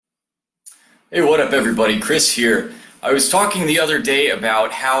Hey, what up, everybody? Chris here. I was talking the other day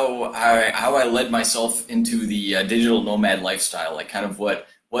about how I led myself into the digital nomad lifestyle, like kind of what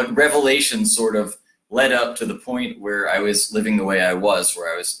revelation sort of led up to the point where I was living the way I was,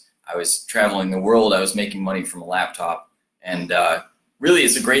 where I was traveling the world, I was making money from a laptop, and really,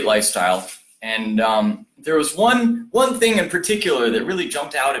 it's a great lifestyle. And there was one thing in particular that really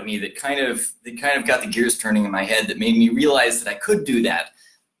jumped out at me that kind of got the gears turning in my head that made me realize that I could do that.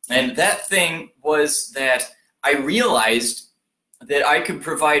 And that thing was that I realized that I could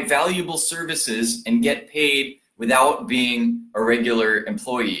provide valuable services and get paid without being a regular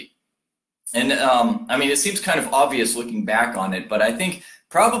employee. And I mean, it seems kind of obvious looking back on it, but I think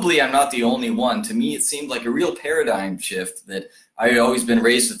probably I'm not the only one. To me, it seemed like a real paradigm shift that I had always been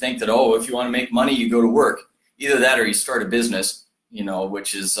raised to think that, oh, if you want to make money, you go to work. Either that or you start a business,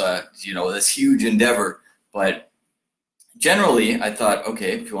 which is, this huge endeavor. But generally, I thought,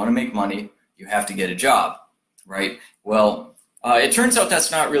 okay, if you want to make money, you have to get a job, right? Well, it turns out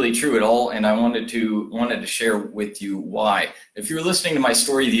that's not really true at all, and I wanted to share with you why. If you were listening to my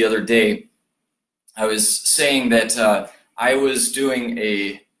story the other day, I was saying that I was doing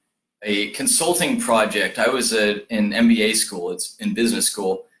a consulting project. I was in MBA school, it's in business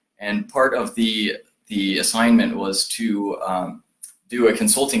school, and part of the assignment was to do a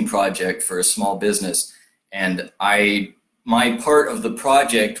consulting project for a small business, and my part of the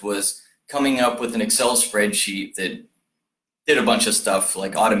project was coming up with an Excel spreadsheet that did a bunch of stuff,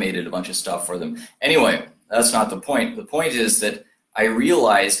 like automated a bunch of stuff for them. Anyway, that's not the point. The point is that I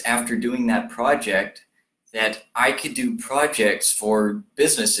realized after doing that project that I could do projects for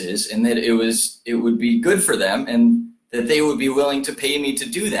businesses and that it would be good for them and that they would be willing to pay me to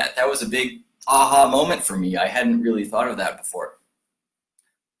do that. That was a big aha moment for me. I hadn't really thought of that before.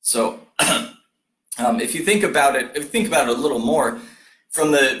 So if you think about it, a little more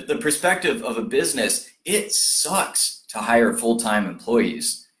from the perspective of a business, it sucks to hire full-time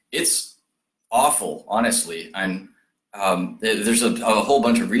employees. It's awful, honestly, and there's a whole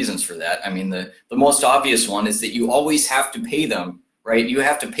bunch of reasons for that. I mean, the most obvious one is that you always have to pay them, right? You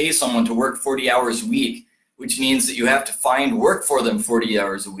have to pay someone to work 40 hours a week, which means that you have to find work for them 40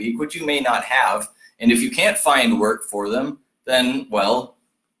 hours a week, which you may not have. And if you can't find work for them, then, well,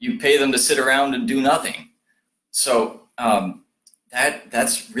 you pay them to sit around and do nothing. So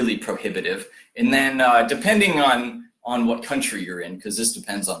that's really prohibitive. And then depending on what country you're in, because this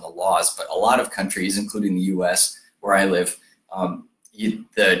depends on the laws, but a lot of countries, including the US, where I live,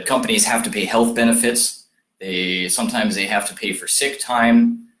 the companies have to pay health benefits. Sometimes they have to pay for sick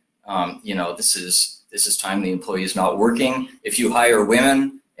time. This is time the employee is not working. If you hire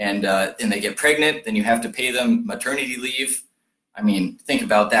women and they get pregnant, then you have to pay them maternity leave. I mean, think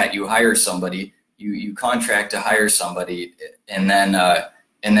about that. You hire somebody, you contract to hire somebody, and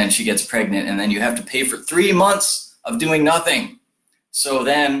then she gets pregnant, and then you have to pay for 3 months of doing nothing. So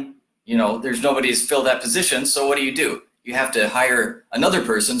then, there's nobody to fill that position. So what do? You have to hire another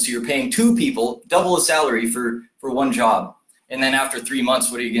person. So you're paying two people double the salary for one job. And then after 3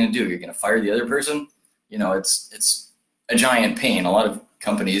 months, what are you going to do? You're going to fire the other person? It's a giant pain. A lot of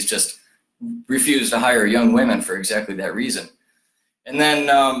companies just refuse to hire young women for exactly that reason. And then,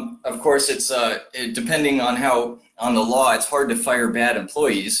 of course, it's depending on the law, it's hard to fire bad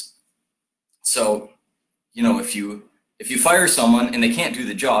employees. So, if you fire someone and they can't do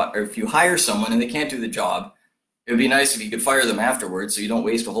the job, or if you hire someone and they can't do the job, it would be nice if you could fire them afterwards so you don't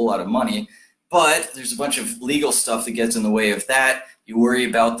waste a whole lot of money. But there's a bunch of legal stuff that gets in the way of that. You worry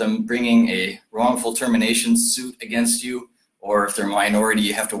about them bringing a wrongful termination suit against you, or if they're a minority,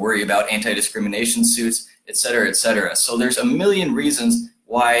 you have to worry about anti-discrimination suits, et cetera, et cetera. So there's a million reasons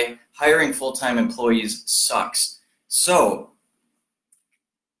why hiring full-time employees sucks. So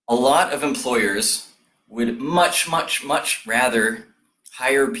a lot of employers would much, much, much rather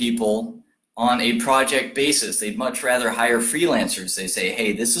hire people on a project basis. They'd much rather hire freelancers. They say,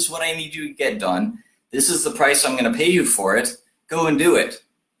 hey, this is what I need you to get done. This is the price I'm going to pay you for it. Go and do it,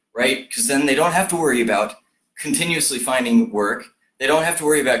 right? Because then they don't have to worry about continuously finding work. They don't have to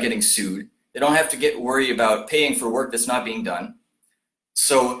worry about getting sued. They don't have to worry about paying for work that's not being done.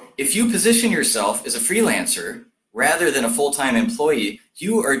 So if you position yourself as a freelancer rather than a full-time employee,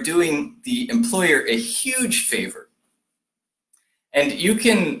 you are doing the employer a huge favor. And you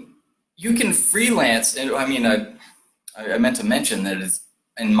can freelance, and I mean, I meant to mention that it's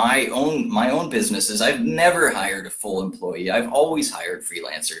in my own businesses, I've never hired a full employee. I've always hired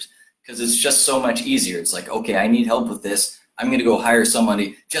freelancers because it's just so much easier. It's like, okay, I need help with this. I'm going to go hire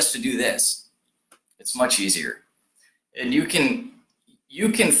somebody just to do this. It's much easier. And you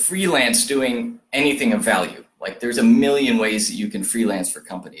can freelance doing anything of value. Like there's a million ways that you can freelance for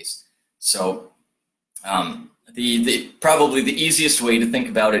companies. So probably the easiest way to think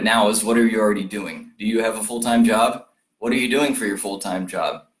about it now is, what are you already doing? Do you have a full-time job? What are you doing for your full-time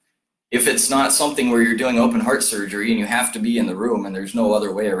job? If it's not something where you're doing open heart surgery and you have to be in the room and there's no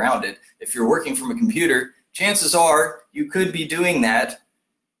other way around it, if you're working from a computer, chances are you could be doing that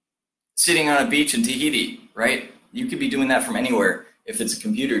sitting on a beach in Tahiti, right? You could be doing that from anywhere if it's a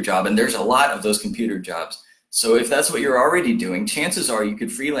computer job, and there's a lot of those computer jobs. So if that's what you're already doing, chances are you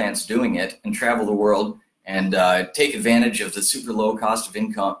could freelance doing it and travel the world and take advantage of the super low cost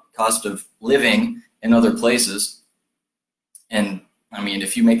of living in other places. And I mean,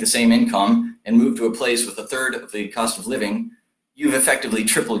 if you make the same income and move to a place with a third of the cost of living, you've effectively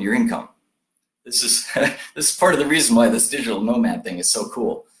tripled your income. This is this is part of the reason why this digital nomad thing is so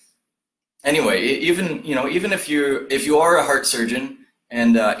cool. Anyway, even if you are a heart surgeon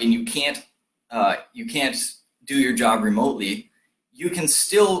and you can't do your job remotely, you can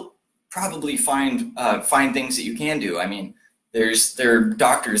still probably find things that you can do. I mean, there are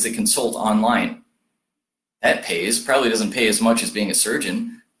doctors that consult online. That probably doesn't pay as much as being a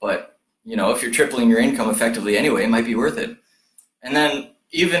surgeon, but if you're tripling your income effectively anyway, it might be worth it. And then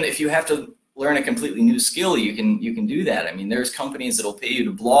even if you have to learn a completely new skill, you can do that. I mean, there's companies that'll pay you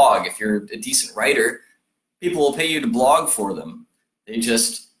to blog. If you're a decent writer, people will pay you to blog for them. They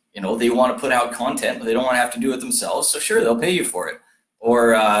just, they want to put out content, but they don't want to have to do it themselves. So sure, they'll pay you for it.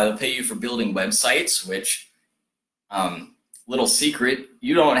 Or they'll pay you for building websites, which, little secret,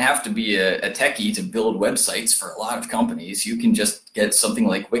 you don't have to be a techie to build websites for a lot of companies. You can just get something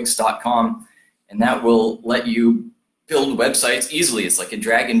like Wix.com, and that will let you build websites easily. It's like a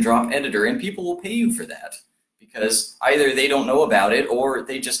drag and drop editor, and people will pay you for that because either they don't know about it or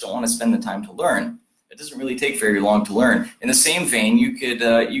they just don't want to spend the time to learn. It doesn't really take very long to learn. In the same vein, you could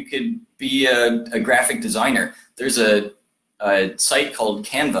be a graphic designer. There's a site called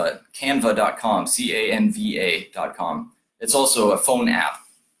Canva, canva.com, canva.com. It's also a phone app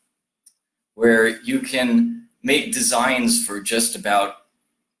where you can make designs for just about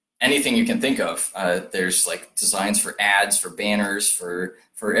anything you can think of. There's like designs for ads, for banners, for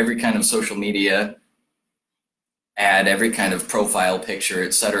every kind of social media ad, every kind of profile picture,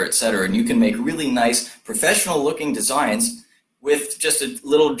 et cetera, et cetera. And you can make really nice professional looking designs with just a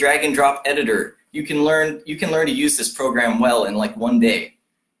little drag and drop editor. You can learn to use this program well in like one day,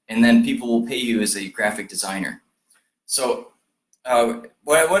 and then people will pay you as a graphic designer. So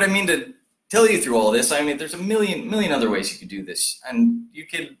what I mean to tell you through all this, I mean, there's a million other ways you could do this, and you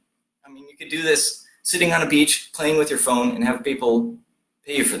could do this sitting on a beach, playing with your phone, and have people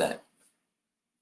pay you for that.